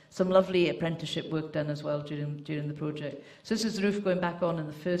some lovely apprenticeship work done as well during the project. So this is the roof going back on in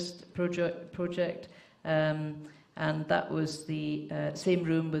the first project, and that was the same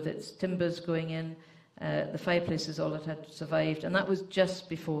room with its timbers going in. The fireplace is all that had survived, and that was just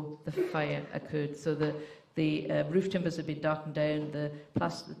before the fire occurred. So the roof timbers had been darkened down, the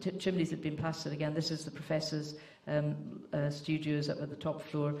chimneys had been plastered again. This is the professor's studios up at the top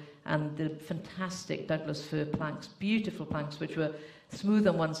floor, and the fantastic Douglas fir planks, beautiful planks, which were smooth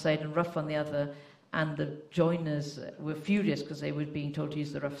on one side and rough on the other, and the joiners were furious because they were being told to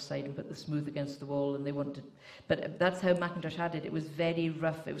use the rough side and put the smooth against the wall, and they wanted... But that's how Mackintosh had it. It was very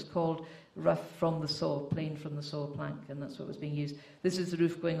rough. It was called rough from the saw, plain from the saw plank, and that's what was being used. This is the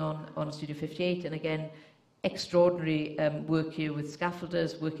roof going on Studio 58, and again, extraordinary work here with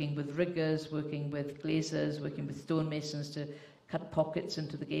scaffolders, working with riggers, working with glazers, working with stonemasons to cut pockets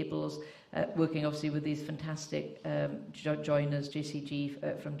into the gables, working obviously with these fantastic joiners,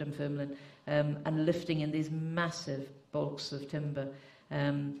 JCG from Dunfermline, and lifting in these massive bulks of timber.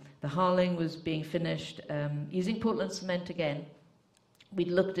 The harling was being finished using Portland cement again. We'd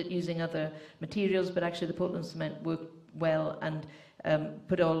looked at using other materials, but actually the Portland cement worked well, and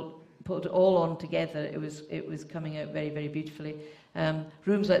put it all on together. It was coming out very, very beautifully.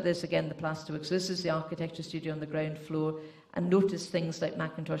 Rooms like this, again, the plasterwork. So this is the architecture studio on the ground floor. And notice things like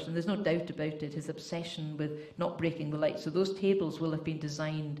Mackintosh, and there's no doubt about it, his obsession with not breaking the light. So those tables will have been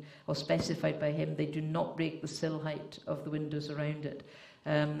designed or specified by him. They do not break the sill height of the windows around it.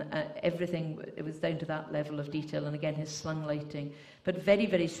 Everything, it was down to that level of detail, and again, his slung lighting. But very,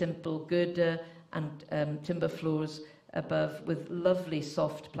 very simple, girder and timber floors above with lovely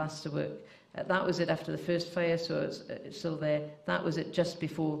soft plasterwork. That was it after the first fire, so it's still there. That was it just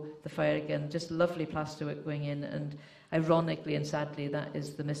before the fire again, just lovely plasterwork going in, and ironically and sadly, that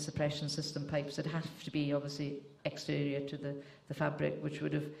is the mist suppression system pipes that have to be obviously exterior to the fabric, which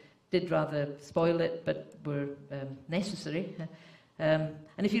would have did rather spoil it, but were necessary. And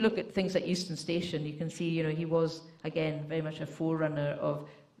if you look at things like Euston Station, you can see, you know, he was, again, very much a forerunner of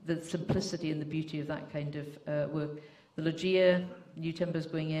the simplicity and the beauty of that kind of work. The loggia, new timbers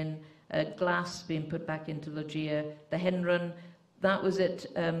going in, glass being put back into loggia, the hen run, that was it.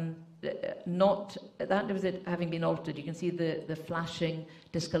 That was it having been altered. You can see the flashing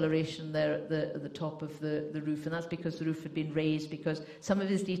discoloration there at the top of the roof, and that's because the roof had been raised, because some of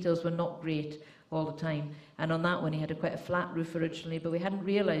his details were not great all the time. And on that one, he had quite a flat roof originally, but we hadn't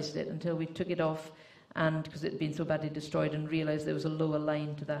realised it until we took it off, and because it had been so badly destroyed, and realised there was a lower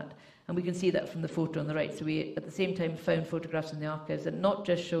line to that. And we can see that from the photo on the right. So we, at the same time, found photographs in the archives that not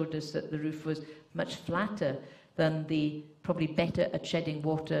just showed us that the roof was much flatter than the probably better at shedding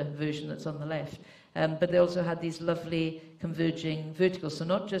water version that's on the left. But they also had these lovely converging verticals. So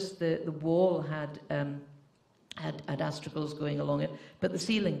not just the wall had astragals going along it, but the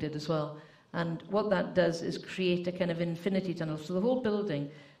ceiling did as well. And what that does is create a kind of infinity tunnel. So the whole building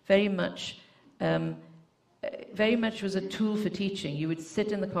very much was a tool for teaching. You would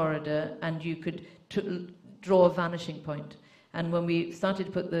sit in the corridor and you could draw a vanishing point. And when we started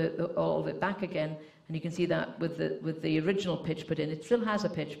to put all of it back again, and you can see that with the original pitch put in, it still has a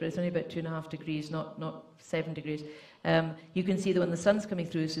pitch, but it's only about 2.5 degrees, not 7 degrees. You can see that when the sun's coming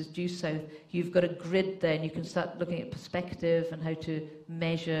through, this is due south, you've got a grid there, and you can start looking at perspective and how to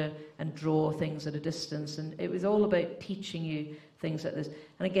measure and draw things at a distance. And it was all about teaching you things like this.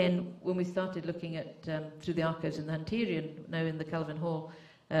 And again, when we started looking at through the archives in the Hunterian, now in the Calvin Hall,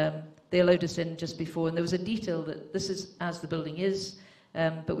 they allowed us in just before, and there was a detail that this is as the building is,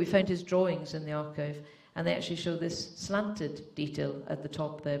 but we found his drawings in the archive, and they actually show this slanted detail at the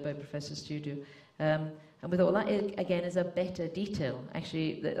top there by Professor Studio. And we thought, well, that again is a better detail.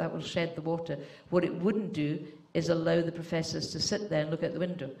 Actually, that will shed the water. What it wouldn't do is allow the professors to sit there and look out the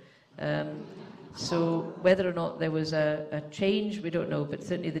window. So whether or not there was a change, we don't know, but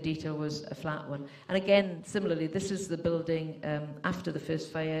certainly the detail was a flat one. And again, similarly, this is the building after the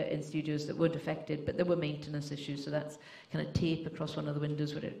first fire in studios that weren't affected, but there were maintenance issues, so that's kind of tape across one of the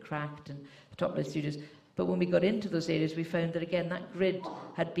windows where it cracked, and the top of the studios. But when we got into those areas, we found that, again, that grid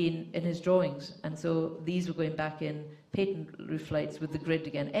had been in his drawings, and so these were going back in patent roof lights with the grid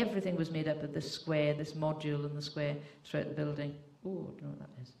again. Everything was made up of this square, this module in the square throughout the building. Oh, I don't know what that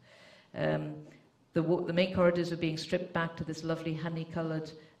is. The main corridors were being stripped back to this lovely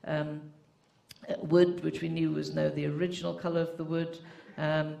honey-coloured wood, which we knew was now the original colour of the wood.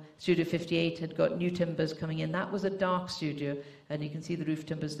 Studio 58 had got new timbers coming in. That was a dark studio, and you can see the roof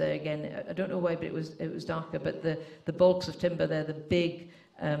timbers there again. I don't know why, but it was darker. But the bulks of timber there, the big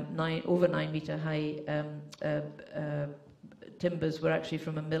over 9 metre high timbers were actually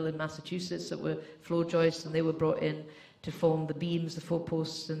from a mill in Massachusetts that were floor joists, and they were brought in to form the beams, the 4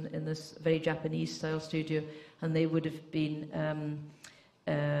 posts in this very Japanese-style studio, and they would have been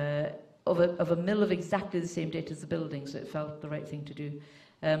of a mill of exactly the same date as the building, so it felt the right thing to do.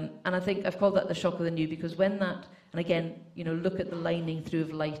 And I think I've called that the shock of the new, because when that, and again, you know, look at the lining through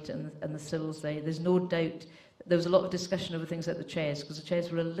of light and the sills there, there's no doubt there was a lot of discussion over things like the chairs, because the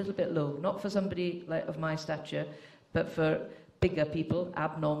chairs were a little bit low, not for somebody like of my stature, but for bigger people,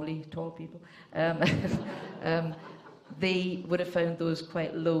 abnormally tall people. they would have found those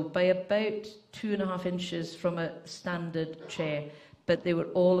quite low, by about 2.5 inches from a standard chair, but they were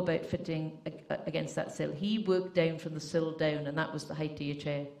all about fitting against that sill. He worked down from the sill down, and that was the height of your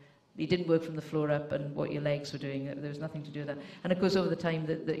chair. He didn't work from the floor up and what your legs were doing. There was nothing to do with that. And of course, over the time,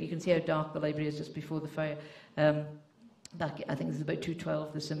 that you can see how dark the library is just before the fire. Back, I think this is about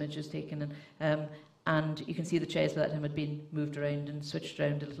 2:12, this image is taken. And you can see the chairs by that time had been moved around and switched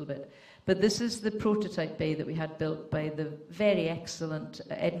around a little bit. But this is the prototype bay that we had built by the very excellent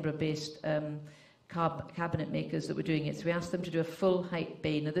Edinburgh-based cabinet makers that were doing it. So we asked them to do a full-height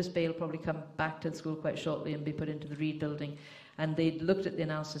bay. Now, this bay will probably come back to the school quite shortly and be put into the Reed building. And they'd looked at the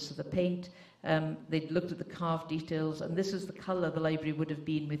analysis of the paint, they'd looked at the carved details, and this is the colour the library would have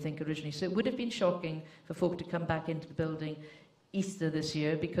been, we think, originally. So it would have been shocking for folk to come back into the building Easter this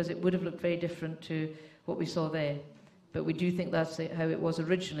year, because it would have looked very different to what we saw there. But we do think that's how it was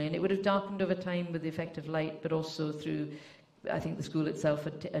originally, and it would have darkened over time with the effect of light, but also through, I think the school itself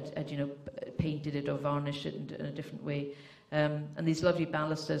had painted it or varnished it in a different way. And these lovely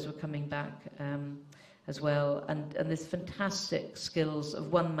balusters were coming back as well, and this fantastic skills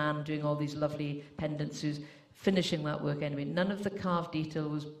of one man doing all these lovely pendants who's finishing that work anyway. None of the carved detail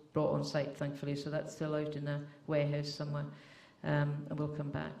was brought on site, thankfully, so that's still out in a warehouse somewhere, and we'll come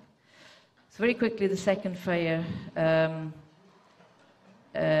back. So very quickly, the second fire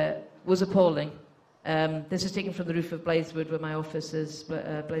was appalling. This is taken from the roof of Blythwood, where my office is,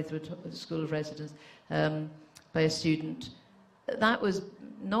 Blythwood School of Residence, by a student. That was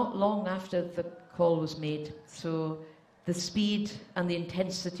not long after the call was made. So the speed and the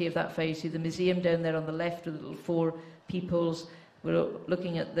intensity of that fire, you see the museum down there on the left with the little 4 peepholes. We're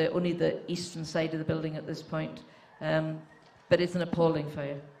looking at only the eastern side of the building at this point. But it's an appalling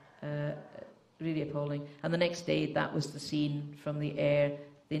fire, really appalling. And the next day, that was the scene from the air,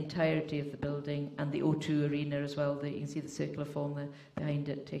 the entirety of the building, and the O2 arena as well. You can see the circular form there behind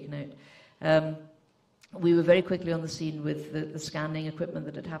it taken out. We were very quickly on the scene with the scanning equipment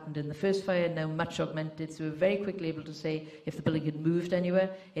that had happened in the first fire, now much augmented, so we were very quickly able to say if the building had moved anywhere.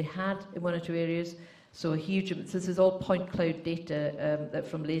 It had in 1 or 2 areas, so this is all point cloud data that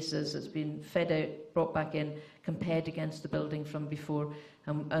from lasers that's been fed out, brought back in, compared against the building from before,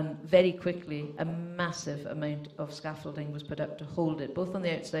 and very quickly a massive amount of scaffolding was put up to hold it, both on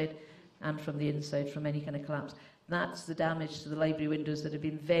the outside and from the inside, from any kind of collapse. That's the damage to the library windows that have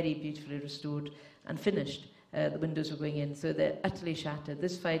been very beautifully restored and finished. The windows were going in, so they're utterly shattered.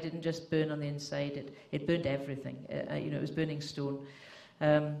 This fire didn't just burn on the inside, it burned everything. It was burning stone.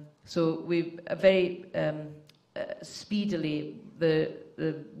 So we very speedily, the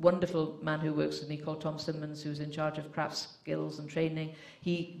wonderful man who works with me called Tom Simmons, who's in charge of craft skills and training,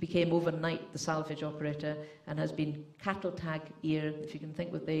 he became overnight the salvage operator and has been cattle tag ear, if you can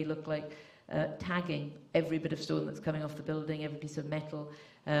think what they look like, tagging every bit of stone that's coming off the building, every piece of metal,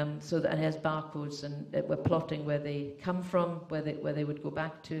 so that, and it has barcodes, and we're plotting where they come from, where they would go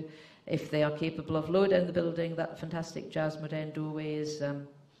back to, if they are capable of lower down the building. That fantastic jazz moderne doorway is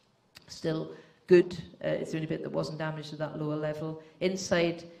still good. It's the only bit that wasn't damaged at that lower level.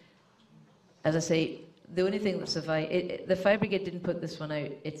 Inside, as I say, the only thing that survived, the fire brigade didn't put this one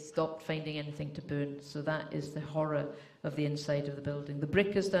out. It stopped finding anything to burn. So that is the horror of the inside of the building. The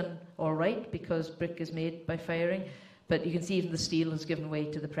brick has done all right, because brick is made by firing, but you can see even the steel has given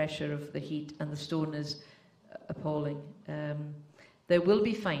way to the pressure of the heat, and the stone is appalling. There will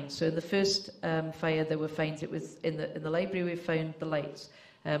be fines. So in the first fire, there were fines. It was in the library. We found the lights.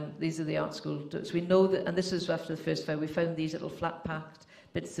 These are the art school. So we know that, and this is after the first fire. We found these little flat-packed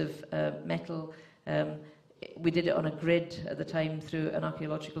bits of metal. We did it on a grid at the time through an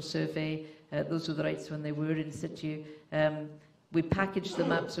archaeological survey. Those were the rights when they were in situ. We packaged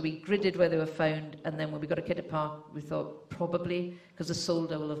them up, so we gridded where they were found, and then when we got a kit apart, we thought probably, because the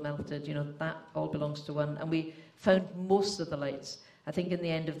solder will have melted, that all belongs to one. And we found most of the lights. I think in the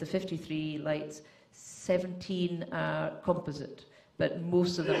end of the 53 lights, 17 are composite, but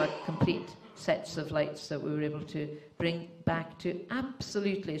most of them are complete sets of lights that we were able to bring back to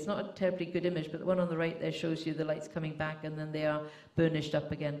absolutely, it's not a terribly good image, but the one on the right there shows you the lights coming back, and then they are burnished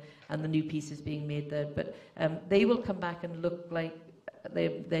up again, and the new pieces being made there. But they will come back and look like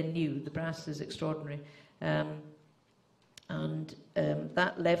they're new. The brass is extraordinary. And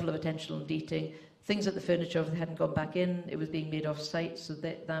that level of attention and detail, things like the furniture hadn't gone back in, it was being made off-site, so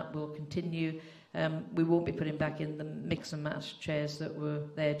that will continue. We won't be putting back in the mix and match chairs that were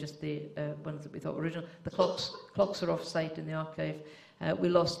there, just the ones that we thought were original. The clocks are off-site in the archive. We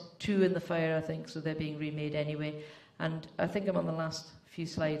lost 2 in the fire, I think, so they're being remade anyway. And I think I'm on the last few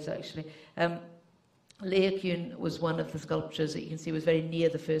slides, actually. Laocoon was one of the sculptures that you can see was very near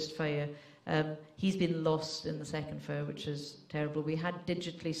the first fire. He's been lost in the second fire, which is terrible. We had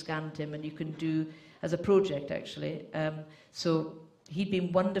digitally scanned him, and you can do, as a project actually, so he'd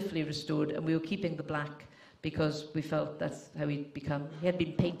been wonderfully restored, and we were keeping the black because we felt that's how he'd become. He had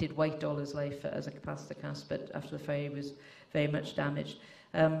been painted white all his life as a plaster cast, but after the fire he was very much damaged.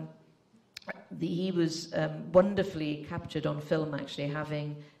 He was wonderfully captured on film, actually,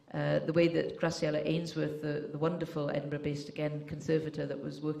 having the way that Graciela Ainsworth, the wonderful Edinburgh-based, again, conservator that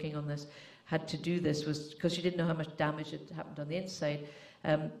was working on this, had to do this, was because she didn't know how much damage had happened on the inside.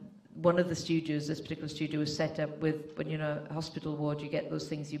 One of the studios, this particular studio, was set up with, when you're in a hospital ward, you get those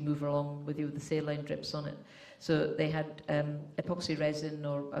things you move along with you with the saline drips on it. So they had epoxy resin,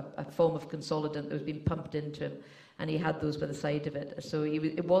 or a form of consolidant that was being pumped into him, and he had those by the side of it. So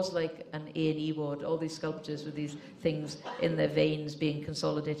it was like an A&E ward, all these sculptures with these things in their veins being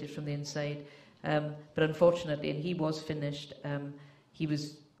consolidated from the inside. But unfortunately, and he was finished, he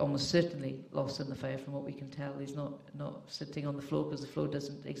was almost certainly lost in the fire from what we can tell. He's not sitting on the floor because the floor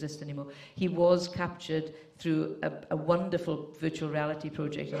doesn't exist anymore. He was captured through a wonderful virtual reality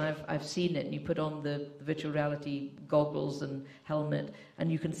project, and I've seen it, and you put on the virtual reality goggles and helmet,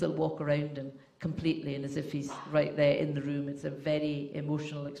 and you can still walk around him completely and as if he's right there in the room. It's a very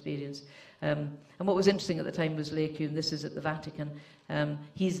emotional experience. And what was interesting at the time was Leopold, this is at the Vatican,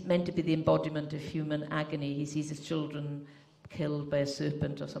 he's meant to be the embodiment of human agony. He sees his children killed by a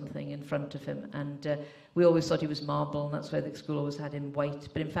serpent or something in front of him, and we always thought he was marble, and that's why the school always had him white,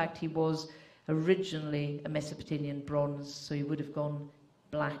 but in fact he was originally a Mesopotamian bronze, so he would have gone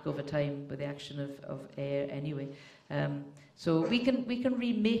black over time with the action of air anyway. So we can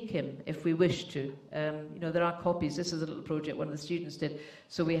remake him if we wish to. You know, there are copies. This is a little project one of the students did.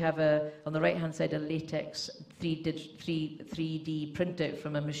 So we have on the right hand side a latex 3D printout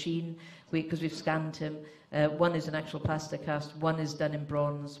from a machine, because we've scanned him. One is an actual plaster cast, one is done in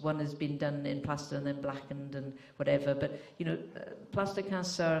bronze, one has been done in plaster and then blackened and whatever. But you know, plaster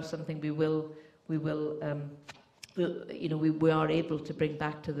casts are something we are able to bring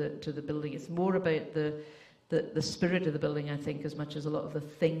back to the building. It's more about the spirit of the building, I think, as much as a lot of the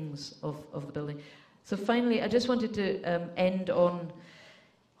things of the building. So finally, I just wanted to end on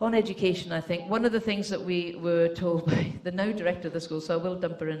education, I think. One of the things that we were told by the now director of the school, so I will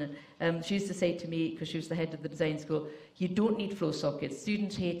dump her in it, she used to say to me, because she was the head of the design school, you don't need flow sockets.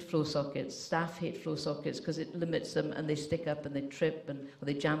 Students hate flow sockets. Staff hate flow sockets because it limits them, and they stick up and they trip, or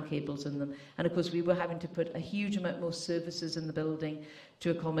they jam cables in them. And of course, we were having to put a huge amount more services in the building to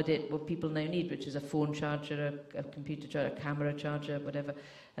accommodate what people now need, which is a phone charger, a computer charger, a camera charger, whatever.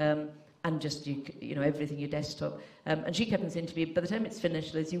 And just, you know, everything, your desktop. And she kept on saying to me, by the time it's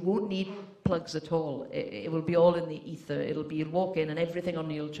finished, Liz, you won't need plugs at all. It will be all in the ether. You'll walk in and everything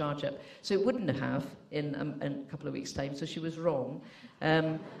on you will charge up. So it wouldn't have in a couple of weeks' time. So she was wrong.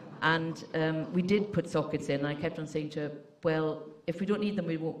 We did put sockets in. I kept on saying to her, well, if we don't need them,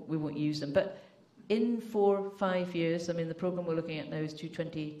 we won't use them. But in 4 or 5 years, I mean, the programme we're looking at now is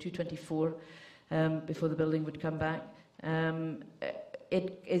 224, before the building would come back.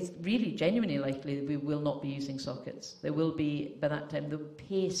 It is really genuinely likely that we will not be using sockets. There will be, by that time,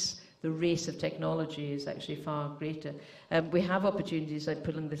 the race of technology is actually far greater. We have opportunities like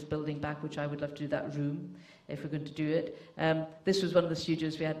pulling this building back, which I would love to do, that room, if we're going to do it. This was one of the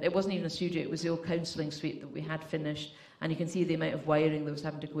studios we had. It wasn't even a studio, it was the old counselling suite that we had finished. And you can see the amount of wiring that was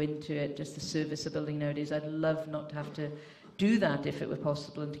having to go into it just to service a building nowadays. I'd love not to have to do that if it were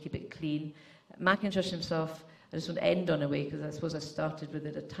possible, and to keep it clean. Mackintosh himself, I just want to end on a way, because I suppose I started with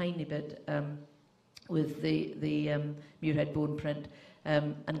it a tiny bit, with the Muirhead bone print,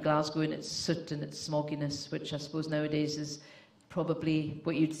 and Glasgow in its soot and its smogginess, which I suppose nowadays is probably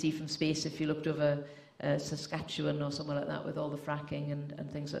what you'd see from space if you looked over Saskatchewan or somewhere like that, with all the fracking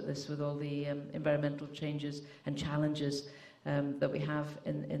and things like this, with all the environmental changes and challenges that we have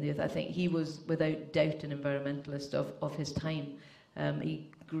in the earth. I think he was without doubt an environmentalist of his time. He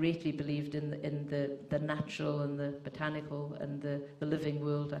greatly believed in the natural and the botanical and the living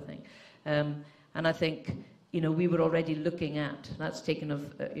world, I think. And I think, you know, we were already looking at, that's taken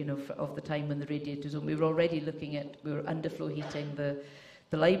of the time when the radiators on, we were underflow heating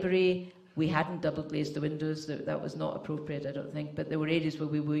the library. We hadn't double glazed the windows. That was not appropriate, I don't think, but there were areas where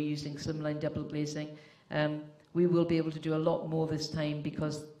we were using slimline double glazing. We will be able to do a lot more this time,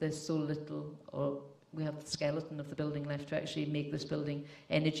 because there's so little, or we have the skeleton of the building left to actually make this building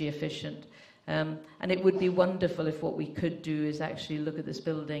energy efficient. And it would be wonderful if what we could do is actually look at this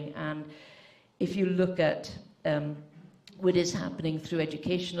building, and if you look at what is happening through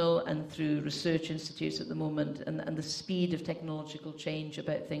educational and through research institutes at the moment, and the speed of technological change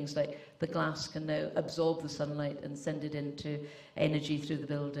about things like the glass can now absorb the sunlight and send it into energy through the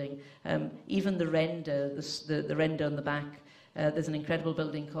building. Even the render, the render on the back, there's an incredible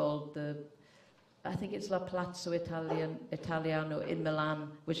building called I think it's La Palazzo Italiano in Milan,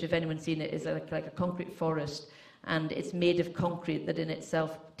 which, if anyone's seen it, is like a concrete forest. And it's made of concrete that in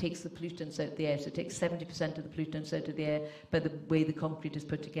itself takes the pollutants out of the air. So it takes 70% of the pollutants out of the air by the way the concrete is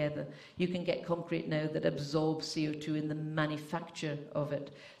put together. You can get concrete now that absorbs CO2 in the manufacture of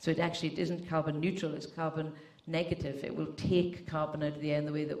it. So it actually isn't carbon neutral, it's carbon negative. It will take carbon out of the air in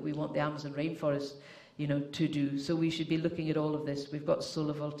the way that we want the Amazon rainforest, you know, to do. So we should be looking at all of this. We've got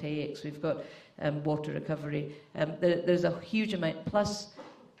solar voltaics, we've got water recovery. There's a huge amount, plus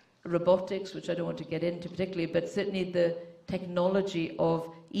robotics, which I don't want to get into particularly, but certainly the technology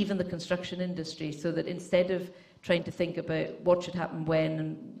of even the construction industry, so that instead of trying to think about what should happen when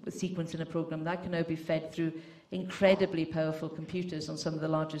and sequence in a program, that can now be fed through incredibly powerful computers on some of the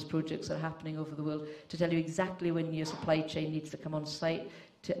largest projects that are happening over the world to tell you exactly when your supply chain needs to come on site,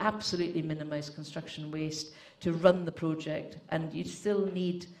 to absolutely minimize construction waste, to run the project. And you still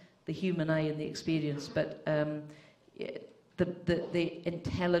need the human eye and the experience, but the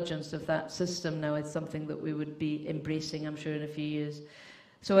intelligence of that system now is something that we would be embracing, I'm sure, in a few years.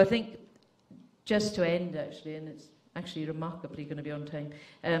 So I think, just to end, actually, and it's actually remarkably going to be on time,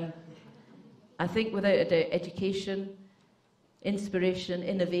 I think without a doubt, education, inspiration,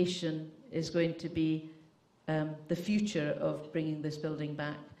 innovation is going to be the future of bringing this building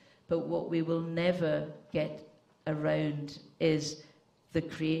back. But what we will never get around is the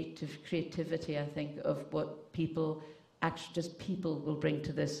creativity, I think, of what people will bring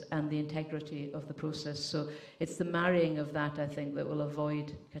to this, and the integrity of the process. So it's the marrying of that, I think, that will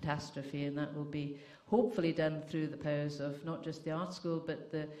avoid catastrophe, and that will be hopefully done through the powers of not just the art school,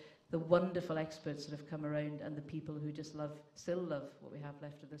 but the wonderful experts that have come around, and the people who just still love what we have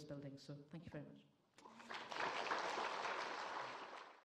left of this building. So thank you very much.